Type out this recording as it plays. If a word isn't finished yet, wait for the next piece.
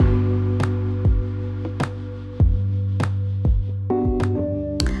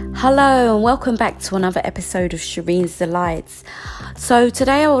Hello and welcome back to another episode of Shireen's Delights. So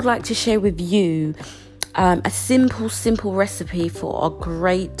today I would like to share with you a simple recipe for a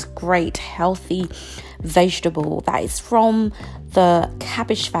great healthy vegetable that is from the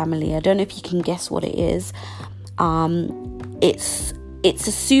cabbage family. I don't know if you can guess what it is. It's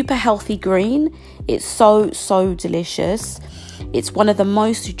a super healthy green. It's so delicious. It's one of the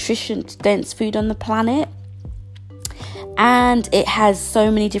most nutrition dense food on the planet. And it has so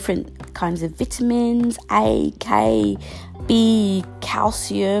many different kinds of vitamins, A, K, B,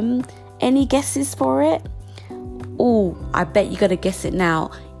 calcium. Any guesses for it? Oh, I bet you got to guess it now.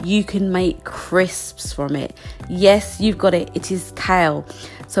 You can make crisps from it. Yes, you've got it. It is kale.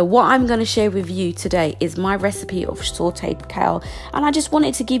 So what I'm going to share with you today is my recipe of sautéed kale. And I just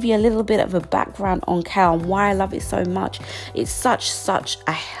wanted to give you a little bit of a background on kale and why I love it so much. It's such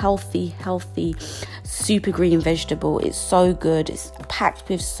a healthy, super green vegetable. It's so good. It's packed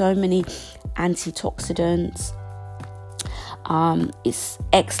with so many antioxidants. It's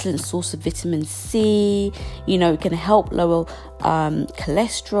excellent source of vitamin C. It can help lower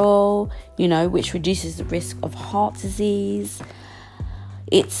cholesterol, which reduces the risk of heart disease.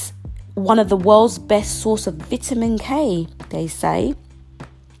 It's one of the world's best source of vitamin K, they say,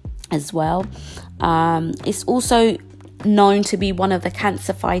 as well. It's also known to be one of the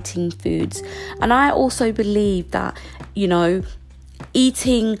cancer fighting foods. And I also believe that,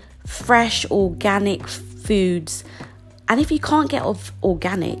 eating fresh organic foods, and if you can't get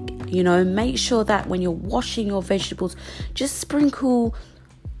organic, make sure that when you're washing your vegetables, just sprinkle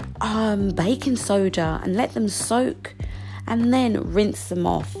baking soda and let them soak and then rinse them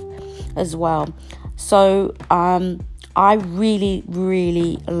off as well. So I really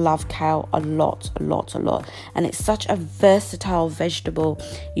love kale a lot. And it's such a versatile vegetable,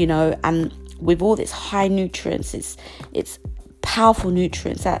 and with all its high nutrients, it's powerful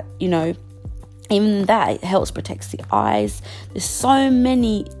nutrients that, even that, it helps protect the eyes. There's so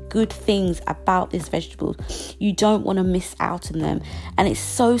many good things about this vegetable. You don't want to miss out on them. And it's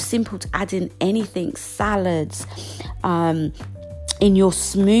so simple to add in anything, salads, in your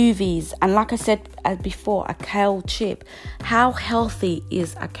smoothies. And like I said before, a kale chip. How healthy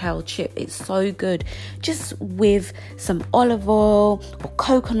is a kale chip? It's so good. Just with some olive oil or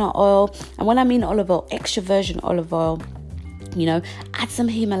coconut oil. And when I mean olive oil, extra virgin olive oil. Add some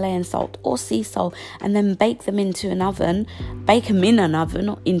Himalayan salt or sea salt and then bake them into an oven. Bake them in an oven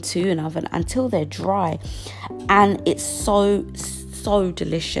or into an oven until they're dry. And it's so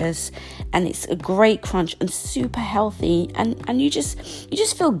delicious, and it's a great crunch and super healthy, and you just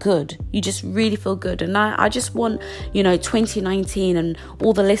feel good. You just really feel good. And I just want 2019 and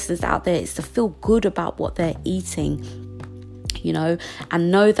all the listeners out there is to feel good about what they're eating,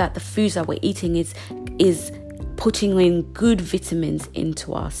 and know that the foods that we're eating is putting in good vitamins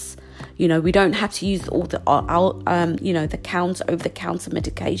into us. We don't have to use all the the over-the-counter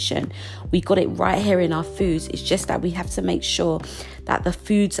medication. We got it right here in our foods. It's just that we have to make sure that the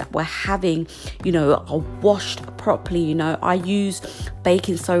foods that we're having, are washed properly. I use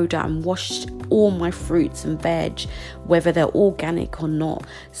baking soda and washed all my fruits and veg, whether they're organic or not.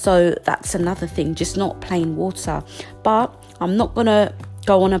 So that's another thing, just not plain water. But I'm not gonna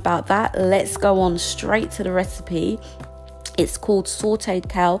go on about that. Let's go on straight to the recipe. It's called sautéed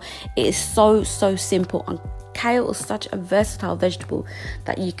kale. It is so simple, and kale is such a versatile vegetable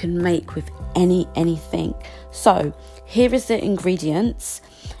that you can make with anything. So here is the ingredients.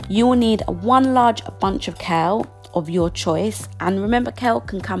 You will need one large bunch of kale of your choice, and remember, kale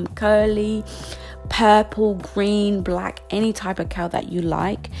can come curly, purple, green, black, any type of kale that you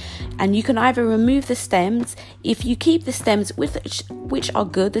like. And you can either remove the stems. If you keep the stems, which are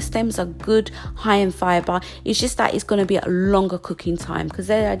good, the stems are good, high in fiber. It's just that it's going to be a longer cooking time because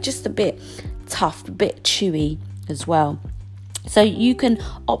they are just a bit tough, a bit chewy as well. So you can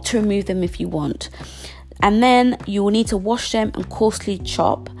opt to remove them if you want. And then you will need to wash them and coarsely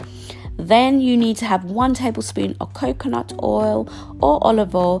chop. Then you need to have 1 tablespoon of coconut oil or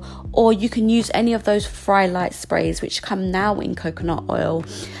olive oil, or you can use any of those fry light sprays which come now in coconut oil,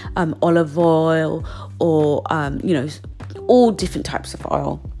 olive oil, or all different types of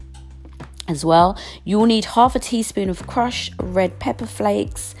oil as well. You will need half a teaspoon of crushed red pepper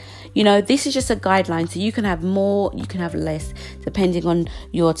flakes. This is just a guideline, so you can have more, you can have less, depending on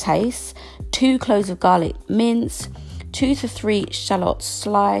your taste. 2 cloves of garlic minced, 2 to 3 shallots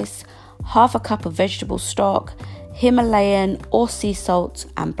sliced, half a cup of vegetable stock, Himalayan or sea salt,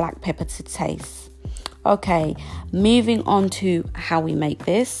 and black pepper to taste. Okay, moving on to how we make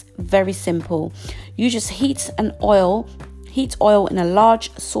this. Very simple. You just heat oil in a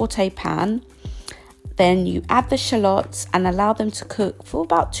large saute pan. Then you add the shallots and allow them to cook for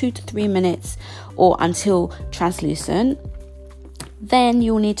about 2 to 3 minutes or until translucent. Then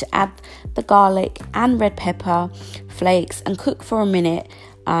you'll need to add the garlic and red pepper flakes and cook for a minute,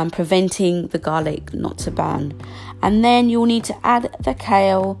 preventing the garlic not to burn. And then you'll need to add the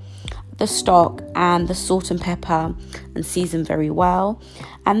kale, the stock and the salt and pepper and season very well.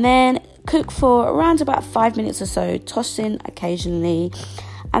 And then cook for around about 5 minutes or so, tossing occasionally.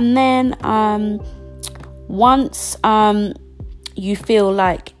 And then once you feel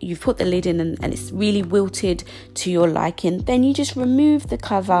like you've put the lid in and it's really wilted to your liking, then you just remove the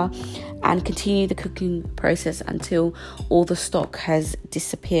cover and continue the cooking process until all the stock has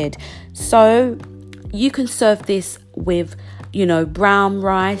disappeared. So you can serve this with, brown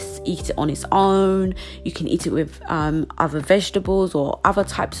rice, eat it on its own. You can eat it with other vegetables or other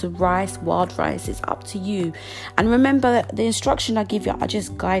types of rice, wild rice. It's up to you. And remember, the instruction I give you are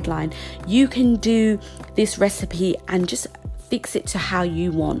just guideline. You can do this recipe and just fix it to how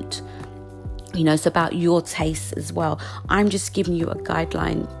you want. It's about your taste as well. I'm just giving you a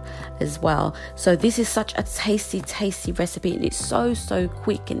guideline as well. So this is such a tasty recipe, and it's so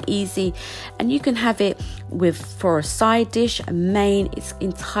quick and easy, and you can have it for a side dish, a main. It's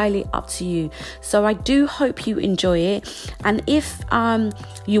entirely up to you. So I do hope you enjoy it, and if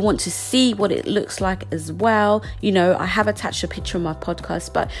you want to see what it looks like as well, I have attached a picture on my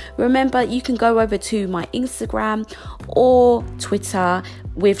podcast, but remember, you can go over to my Instagram or Twitter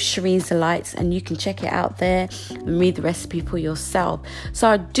with Shireen's Delights, and you can check it out there and read the recipe for yourself. So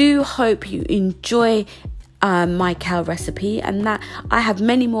I do hope you enjoy my kale recipe, and that I have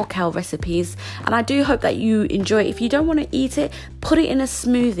many more kale recipes, and I do hope that you enjoy it. If you don't want to eat it, put it in a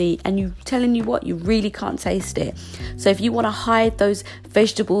smoothie, and you really can't taste it. So if you want to hide those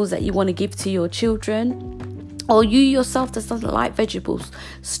vegetables that you want to give to your children, or you yourself that doesn't like vegetables,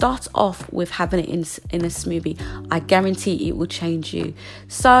 start off with having it in a smoothie. I guarantee it will change you.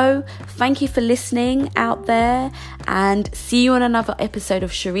 So thank you for listening out there, and see you on another episode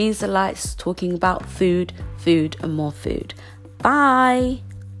of Shireen's Delights, talking about food and more food. Bye.